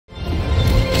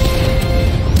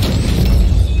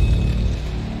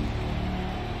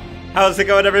How's it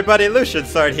going, everybody? Lotion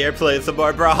Sword here, playing some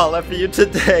more Brawlhalla for you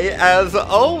today, as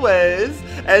always.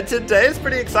 And today's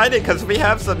pretty exciting because we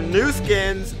have some new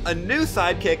skins, a new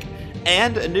sidekick,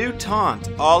 and a new taunt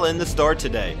all in the store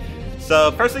today.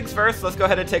 So first things first, let's go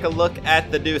ahead and take a look at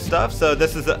the new stuff. So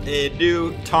this is a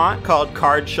new taunt called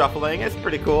Card Shuffling. It's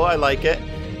pretty cool. I like it.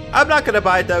 I'm not going to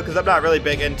buy it though because I'm not really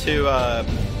big into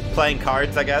playing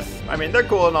cards, I guess. I mean, they're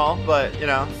cool and all, but you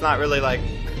know, it's not really like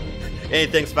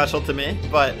anything special to me.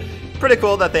 But pretty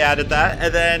cool that they added that.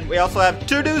 And then we also have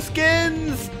two new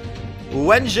skins.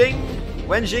 Wenjing,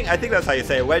 I think that's how you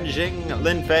say it. Wenjing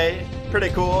Lin Fei. Pretty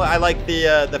cool. I like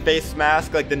the face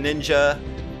mask, like the ninja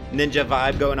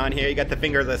vibe going on here. You got the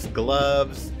fingerless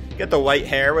gloves. You got the white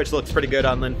hair, which looks pretty good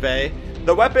on Lin Fei.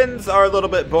 The weapons are a little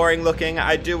bit boring looking.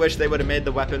 I do wish they would have made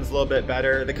the weapons a little bit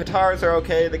better. The katars are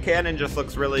okay. The cannon just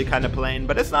looks really kind of plain,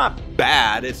 but it's not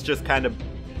bad. It's just kind of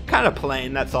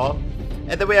plain, that's all.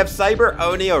 And then we have Cyber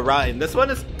Oni Orion. This one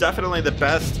is definitely the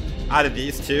best out of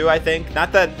these two, I think.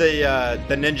 Not that the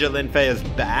Ninja Lin Fei is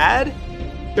bad,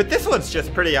 but this one's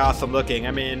just pretty awesome looking.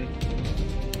 I mean,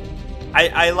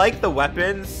 I like the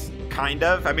weapons, kind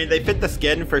of. I mean, they fit the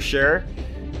skin for sure.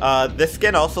 This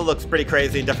skin also looks pretty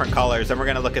crazy in different colors, and we're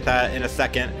going to look at that in a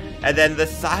second. And then the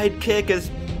Sidekick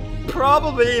is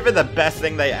probably even the best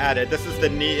thing they added. This is the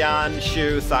Neon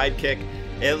Shoe Sidekick.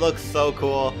 It looks so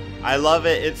cool. I love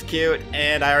it, it's cute,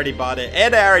 and I already bought it,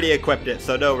 and I already equipped it,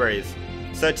 so no worries.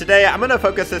 So today, I'm going to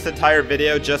focus this entire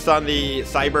video just on the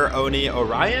Cyber Oni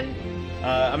Orion.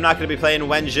 I'm not going to be playing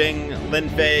Wenjing Lin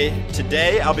Fei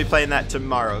today, I'll be playing that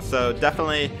tomorrow, so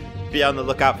definitely be on the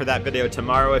lookout for that video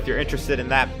tomorrow if you're interested in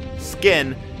that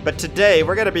skin. But today,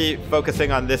 we're going to be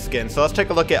focusing on this skin, so let's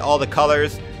take a look at all the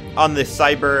colors on the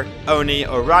Cyber Oni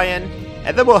Orion,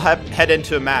 and then we'll head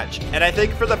into a match. And I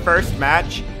think for the first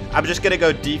match, I'm just going to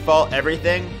go default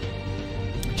everything,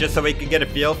 just so we can get a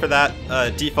feel for that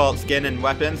default skin and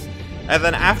weapons. And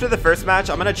then after the first match,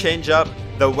 I'm going to change up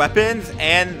the weapons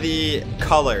and the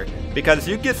color, because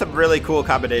you get some really cool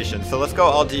combinations. So let's go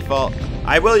all default.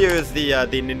 I will use the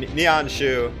Neon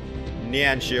Shoe.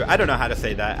 I don't know how to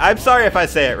say that. I'm sorry if I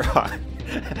say it wrong,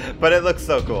 but it looks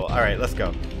so cool. All right, let's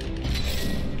go.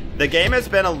 The game has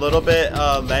been a little bit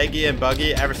laggy and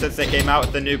buggy ever since they came out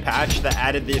with the new patch that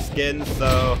added these skins,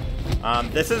 so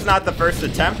this is not the first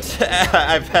attempt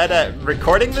I've had at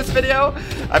recording this video.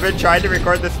 I've been trying to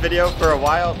record this video for a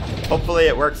while. Hopefully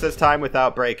it works this time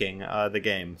without breaking the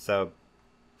game. So,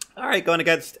 alright, going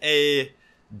against a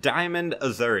Diamond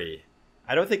Azuri.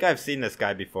 I don't think I've seen this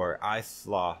guy before. I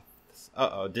Sloth.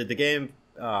 Uh-oh, did the game...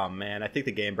 Oh man, I think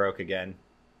the game broke again.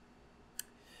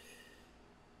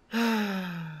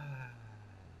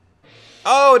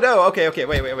 Oh no, okay,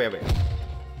 wait.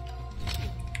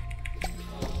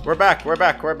 We're back.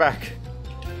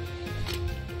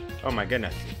 Oh my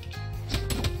goodness.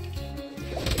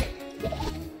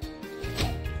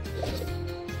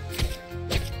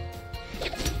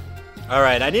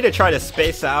 Alright, I need to try to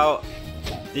space out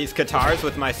these katars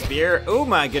with my spear. Oh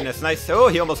my goodness, nice. Oh,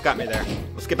 he almost got me there.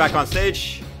 Let's get back on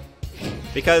stage.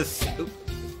 Because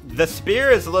the spear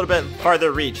is a little bit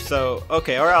farther reach, so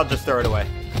okay, or I'll just throw it away.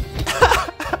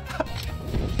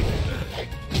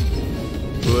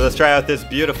 Ooh, let's try out this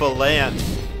beautiful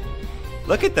lance.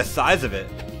 Look at the size of it.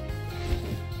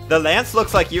 The lance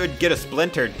looks like you would get a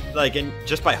splintered, like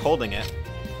just by holding it.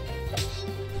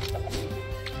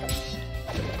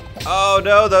 Oh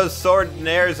no, those sword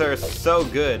nairs are so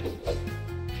good.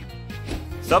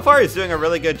 So far, he's doing a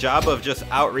really good job of just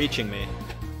outreaching me.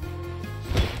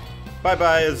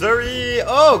 Bye-bye, Azuri!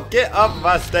 Oh, get off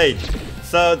my stage!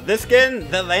 So this skin,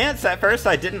 the lance at first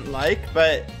I didn't like,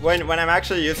 but when I'm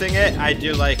actually using it, I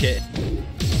do like it.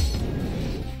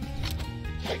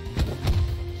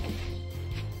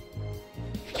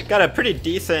 Got a pretty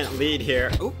decent lead here.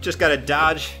 Oop, just gotta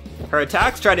dodge her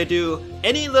attacks, try to do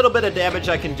any little bit of damage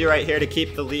I can do right here to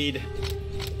keep the lead,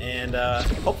 and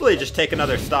hopefully just take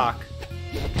another stock.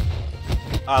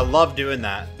 I love doing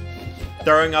that.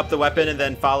 Throwing up the weapon and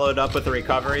then followed up with the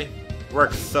recovery.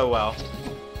 Works so well.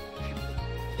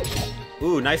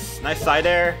 Ooh, nice side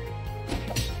air.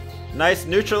 Nice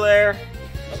neutral air.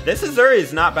 This Azuri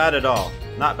is not bad at all.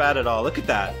 Not bad at all. Look at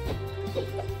that.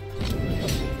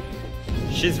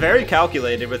 She's very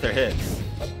calculated with her hits.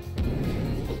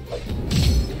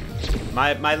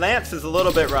 My lance is a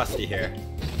little bit rusty here.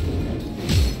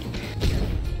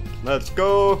 Let's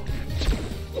go.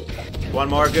 One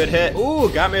more good hit. Ooh,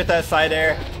 got me with that side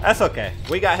air. That's okay.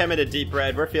 We got him in a deep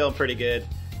red. We're feeling pretty good.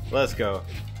 Let's go.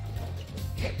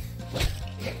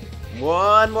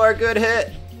 One more good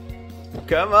hit.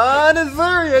 Come on,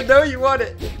 Azuri. I know you want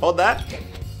it. Hold that.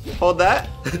 Hold that.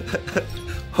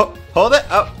 Hold it.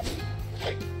 Oh.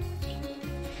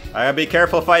 I gotta be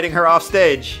careful fighting her off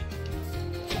stage.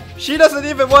 She doesn't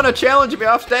even want to challenge me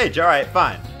off stage. Alright,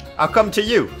 fine. I'll come to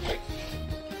you.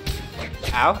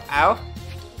 Ow, ow.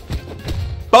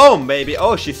 Boom, baby.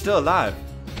 Oh, she's still alive.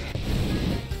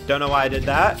 Don't know why I did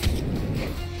that.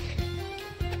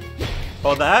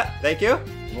 Hold that. Thank you.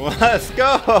 Let's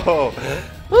go.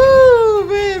 Woo,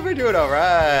 man, we're doing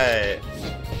alright.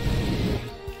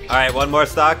 Alright, one more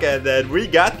stock and then we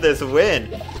got this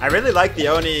win. I really like the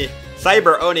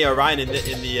Cyber Oni Orion in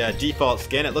the default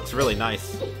skin. It looks really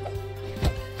nice.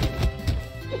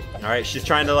 Alright, she's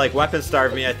trying to like weapon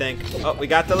starve me, I think. Oh, we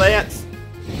got the Lance.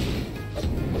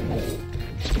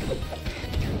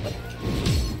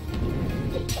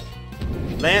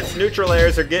 Lance neutral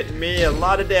airs are getting me a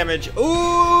lot of damage.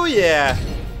 Ooh, yeah.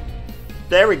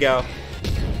 There we go.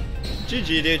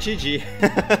 GG, dude,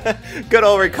 GG. Good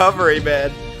old recovery,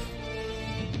 man.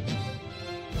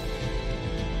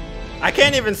 I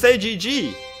can't even say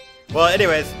GG. Well,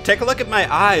 anyways, take a look at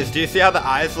my eyes. Do you see how the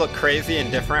eyes look crazy and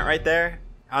different right there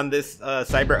on this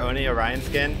Cyber Oni Orion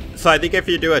skin? So I think if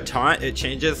you do a taunt, it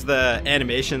changes the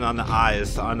animation on the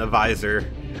eyes, on the visor.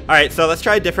 Alright, so let's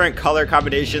try a different color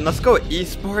combination. Let's go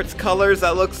esports colors.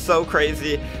 That looks so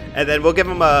crazy. And then we'll give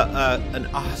him an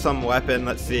awesome weapon.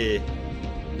 Let's see.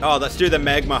 Oh, let's do the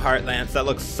Magma Heart Lance. That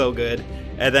looks so good.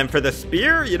 And then for the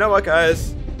spear, you know what,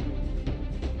 guys?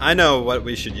 I know what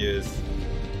we should use.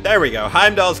 There we go.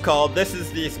 Heimdall's Called. This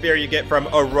is the spear you get from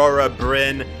Aurora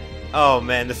Bryn. Oh,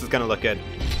 man, this is going to look good.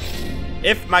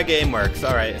 If my game works.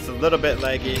 Alright, it's a little bit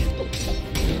laggy.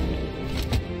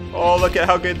 Oh, look at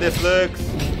how good this looks.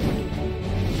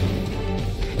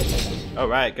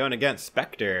 Alright, going against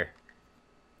Spectre.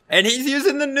 And he's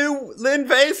using the new Lin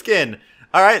Fei skin.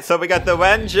 Alright, so we got the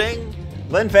Wenjing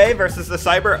Lin Fei versus the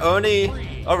Cyber Oni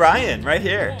Orion right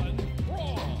here.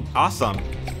 Awesome.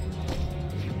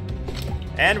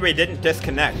 And we didn't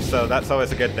disconnect, so that's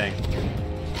always a good thing.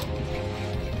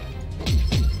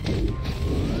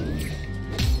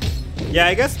 Yeah,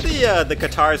 I guess the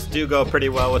guitars do go pretty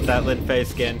well with that Lin Fei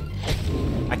skin.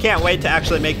 I can't wait to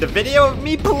actually make the video of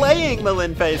me playing the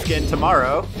Lin Fei skin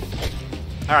tomorrow.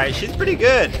 Alright, she's pretty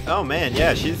good. Oh man,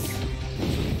 yeah, she's...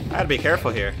 I gotta be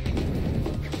careful here.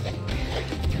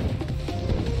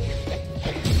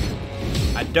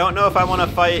 I don't know if I want to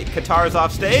fight Katars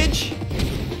off stage.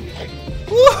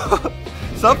 Woo!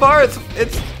 So far, it's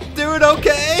doing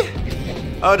okay.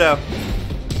 Oh no.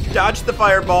 Dodge the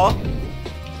fireball.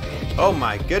 Oh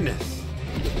my goodness.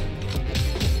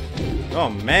 Oh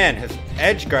man, his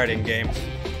edge guarding game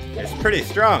is pretty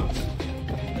strong.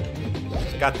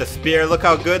 Got the spear. Look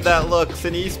how good that looks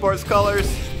in esports colors.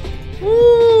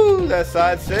 Woo! That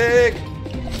side's sick.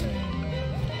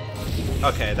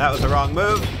 Okay, that was the wrong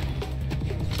move.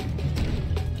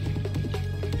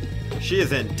 She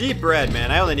is in deep red,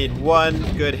 man. I only need one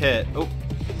good hit. Oh,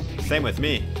 same with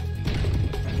me.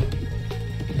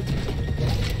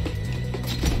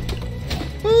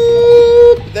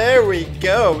 Woo! There we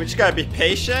go. We just gotta be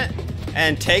patient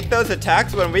and take those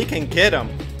attacks when we can get them.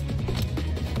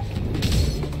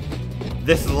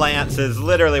 This lance is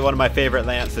literally one of my favorite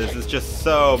lances. It's just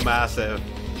so massive.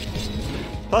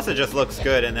 Plus it just looks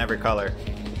good in every color.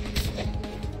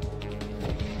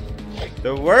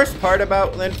 The worst part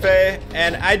about Lin Fei,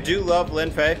 and I do love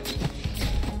Lin Fei,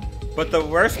 but the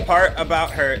worst part about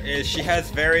her is she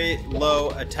has very low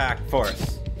attack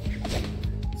force.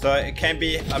 So it can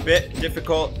be a bit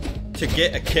difficult to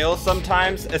get a kill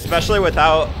sometimes, especially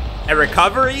without a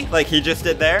recovery like he just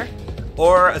did there,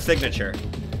 or a signature.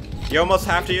 You almost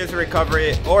have to use a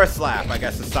recovery or a slap, I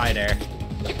guess a side air.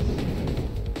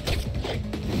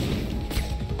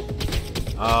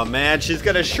 Oh man, she's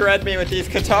gonna shred me with these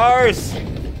Katars!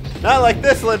 Not like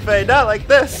this, Lin Fei, not like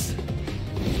this!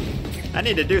 I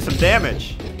need to do some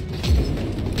damage.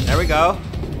 There we go.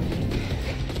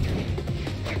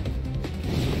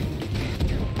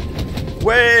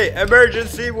 Wait,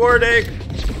 emergency warning!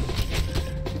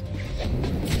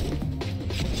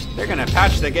 They're gonna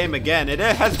patch the game again. It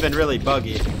has been really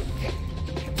buggy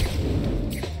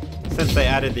since they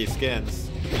added these skins.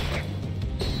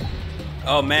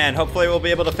 Oh man, hopefully we'll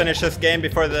be able to finish this game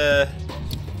before the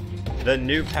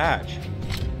new patch.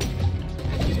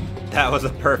 That was a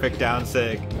perfect down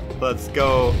sig. Let's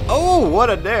go. Oh, what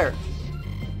a dare!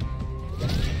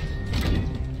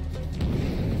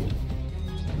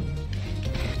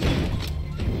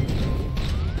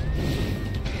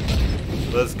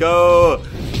 Let's go!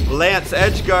 Lance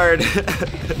Edgeguard!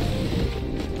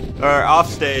 Or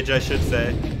offstage, I should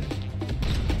say.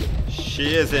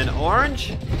 She is in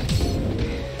orange.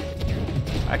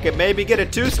 I could maybe get a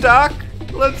 2-stock.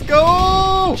 Let's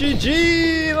go!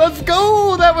 GG! Let's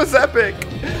go! That was epic!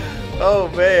 Oh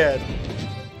man.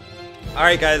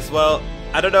 Alright guys, well,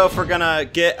 I don't know if we're gonna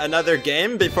get another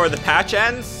game before the patch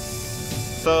ends,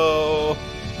 so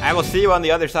I will see you on the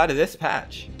other side of this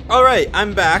patch. Alright,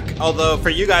 I'm back, although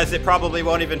for you guys it probably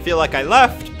won't even feel like I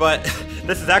left, but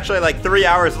this is actually like 3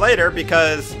 hours later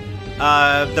because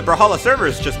the Brawlhalla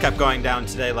servers just kept going down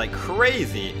today like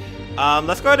crazy.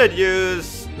 Let's go ahead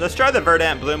and let's try the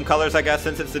Verdant Bloom colors, I guess,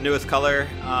 since it's the newest color.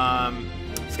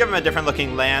 Let's give him a different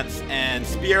looking lance and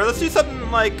spear. Let's do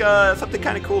something like, something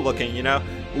kind of cool looking, you know?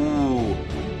 Ooh.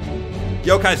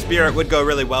 Yokai Spirit would go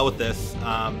really well with this.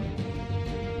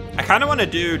 I kind of want to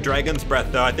do Dragon's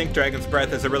Breath, though. I think Dragon's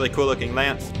Breath is a really cool looking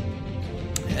lance.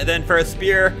 And then for a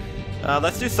spear,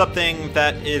 let's do something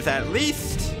that is at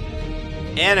least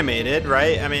animated,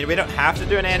 right? I mean, we don't have to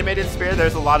do an animated spear.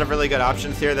 There's a lot of really good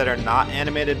options here that are not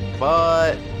animated,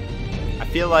 but I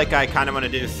feel like I kind of want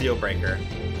to do Seal Breaker.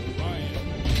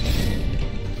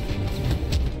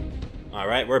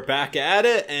 Alright, we're back at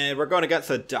it, and we're going against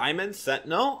a Diamond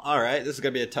Sentinel. Alright, this is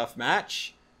going to be a tough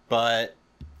match, but,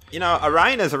 you know,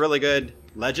 Orion is a really good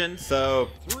legend, so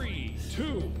 3,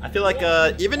 2, I feel like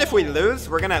even if we lose,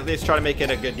 we're going to at least try to make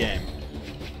it a good game.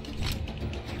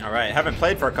 Alright, haven't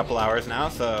played for a couple hours now,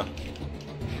 so...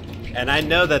 And I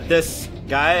know that this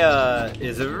guy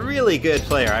is a really good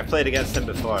player. I've played against him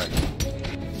before.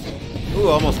 Ooh,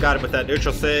 almost got him with that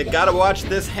neutral sig. Gotta watch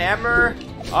this hammer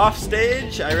off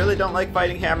stage. I really don't like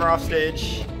fighting hammer off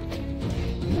stage.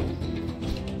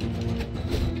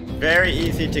 Very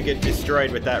easy to get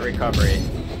destroyed with that recovery.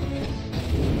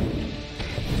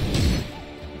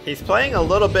 He's playing a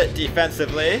little bit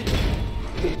defensively.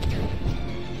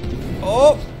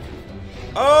 Oh!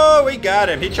 Oh, we got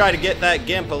him. He tried to get that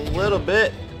gimp a little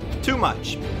bit too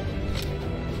much.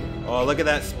 Oh, look at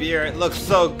that spear. It looks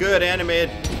so good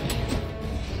animated.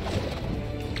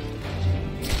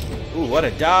 Ooh, what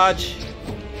a dodge.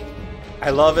 I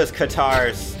love his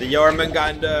Katars. The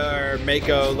Jormungandr or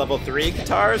Mako level 3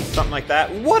 Katars, something like that.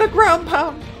 What a ground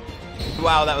pound!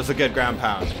 Wow, that was a good ground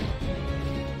pound.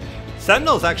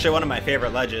 Sentinel's actually one of my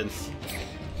favorite legends.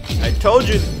 I told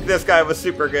you this guy was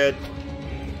super good.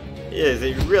 He is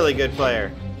a really good player.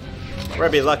 We're gonna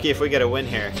be lucky if we get a win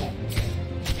here.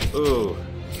 Ooh,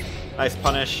 nice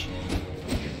punish.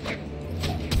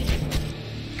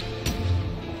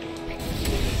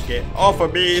 Get off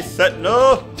of me,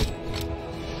 Sentinel!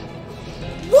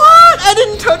 What? I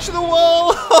didn't touch the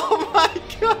wall! Oh my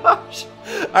gosh!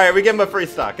 Alright, we give him a free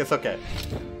stock. It's okay.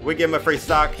 We give him a free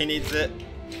stock. He needs it.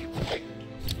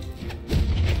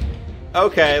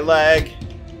 Okay, leg.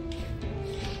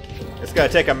 It's gonna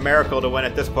take a miracle to win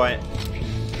at this point.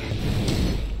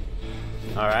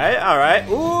 Alright, alright.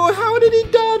 Ooh, how did he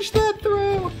dodge that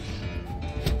throw?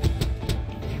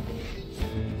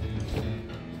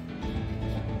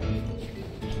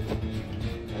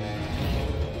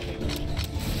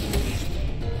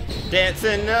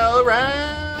 Dancing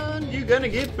around, you gonna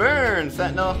get burned,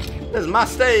 Sentinel. This is my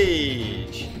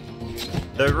stage.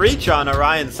 The reach on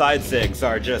Orion side sigs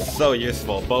are just so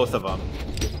useful, both of them.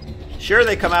 Sure,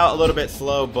 they come out a little bit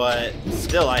slow, but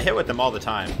still, I hit with them all the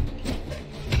time.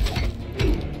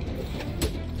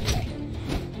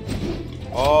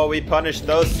 Oh, we punish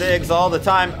those sigs all the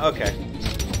time. Okay.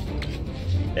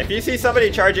 If you see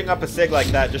somebody charging up a sig like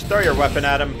that, just throw your weapon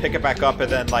at them, pick it back up, and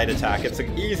then light attack. It's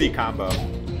an easy combo.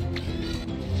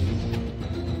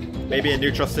 Maybe a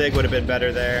neutral sig would have been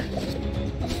better there.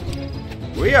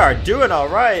 We are doing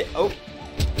alright. Oh.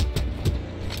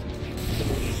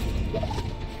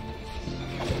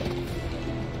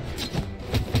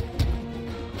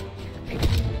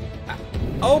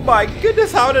 Oh my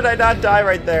goodness, how did I not die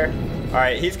right there?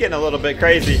 Alright, he's getting a little bit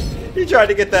crazy. He tried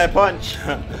to get that punch.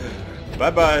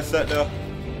 Bye-bye, Sentinel.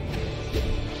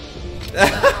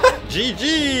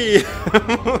 GG!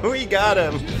 We got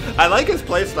him. I like his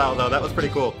playstyle though, that was pretty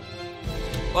cool.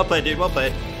 Well played, dude, well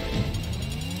played.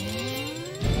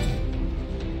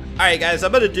 Alright guys,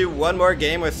 I'm gonna do one more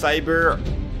game with Cyber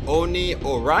Oni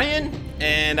Orion,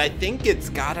 and I think it's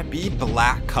gotta be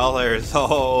black colors.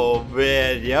 Oh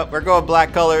man, yep, we're going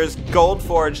black colors, gold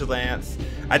forged lance.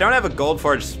 I don't have a gold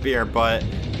forged spear, but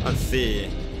let's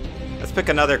see. Let's pick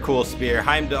another cool spear.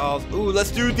 Heimdall's. Ooh, let's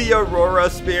do the Aurora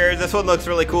spear. This one looks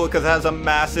really cool because it has a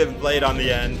massive blade on the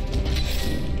end.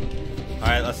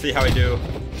 Alright, let's see how we do.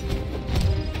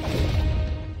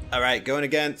 Alright, going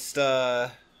against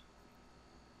Ruriorobos.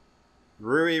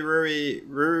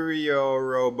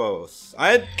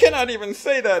 I cannot even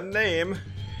say that name.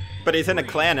 But he's in a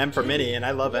clan, Emperor Mini, and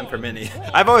I love Emperor Mini.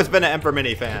 I've always been an Emperor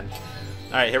Mini fan.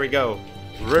 Alright, here we go.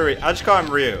 Ruri. I'll just call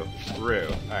him Ryu.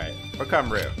 Alright, we'll call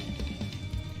him Ryu.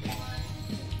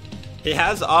 He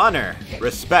has honor.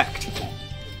 Respect.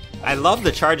 I love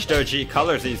the charged OG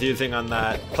colors he's using on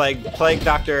that Plague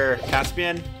Dr.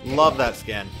 Caspian. Love that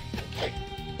skin.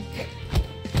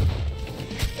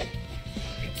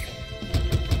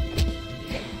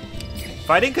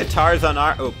 Fighting Katars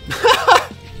unarmed. Oh.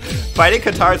 Fighting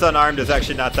Katars unarmed is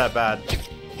actually not that bad.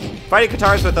 Fighting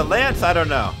Katars with a lance, I don't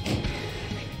know.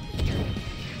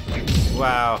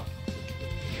 Wow.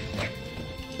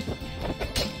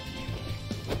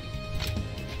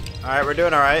 Alright, we're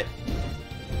doing alright.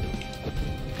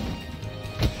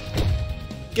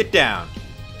 Get down.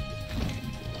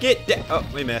 Get down. Oh,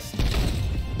 we missed.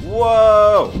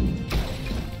 Whoa.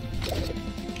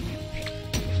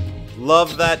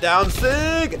 Love that down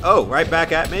sig. Oh, right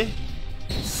back at me.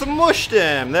 Smushed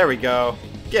him. There we go.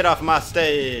 Get off my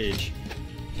stage.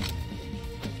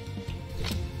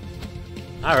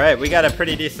 Alright, we got a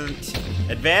pretty decent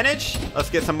advantage. Let's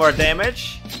get some more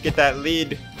damage. Get that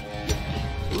lead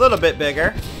a little bit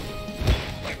bigger.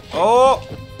 Oh!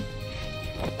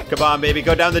 Come on, baby.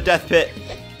 Go down the death pit.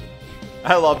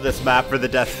 I love this map for the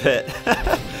death pit.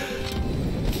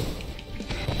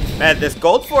 Man, this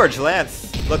Gold Forge lance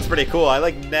looks pretty cool. I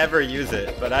like never use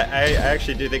it, but I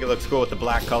actually do think it looks cool with the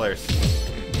black colors.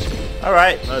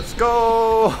 Alright, let's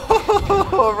go!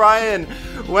 Orion!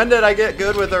 When did I get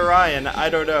good with Orion? I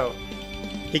don't know.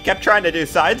 He kept trying to do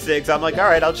side sigs. I'm like,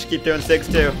 alright, I'll just keep doing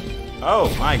sigs too.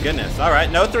 Oh my goodness. Alright,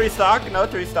 no 3-stock, no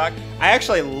 3-stock. I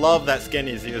actually love that skin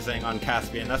he's using on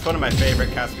Caspian. That's one of my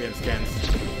favorite Caspian skins.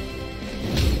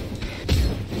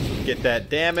 Get that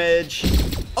damage.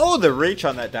 Oh, the reach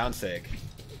on that down sig.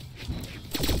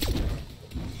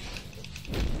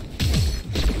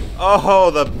 Oh,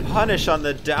 the punish on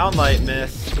the downlight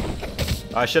miss.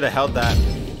 Oh, I should have held that.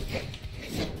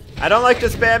 I don't like to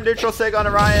spam neutral sig on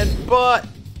Orion, but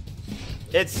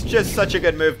it's just such a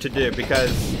good move to do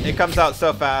because it comes out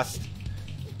so fast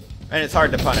and it's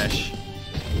hard to punish.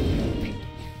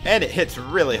 And it hits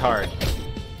really hard.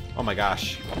 Oh my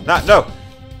gosh. No,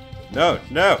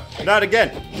 not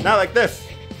again. Not like this.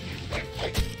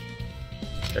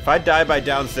 If I die by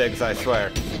down sigs, I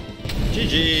swear.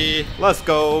 GG. Let's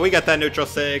go. We got that neutral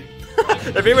sig.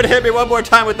 If he would have hit me one more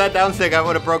time with that down sig, I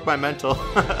would have broke my mental.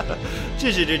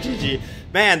 GG, dude, GG.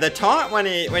 Man, the taunt when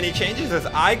he changes his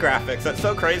eye graphics, that's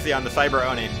so crazy on the Cyber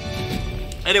Oni.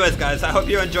 Anyways, guys, I hope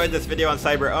you enjoyed this video on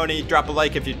Cyber Oni. Drop a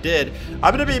like if you did.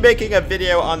 I'm going to be making a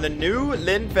video on the new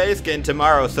Lin Fei skin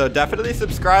tomorrow, so definitely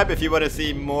subscribe if you want to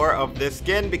see more of this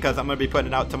skin, because I'm going to be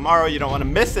putting it out tomorrow. You don't want to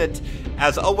miss it.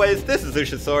 As always, this is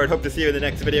Lucius Sword. Hope to see you in the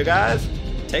next video, guys.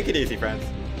 Take it easy, friends.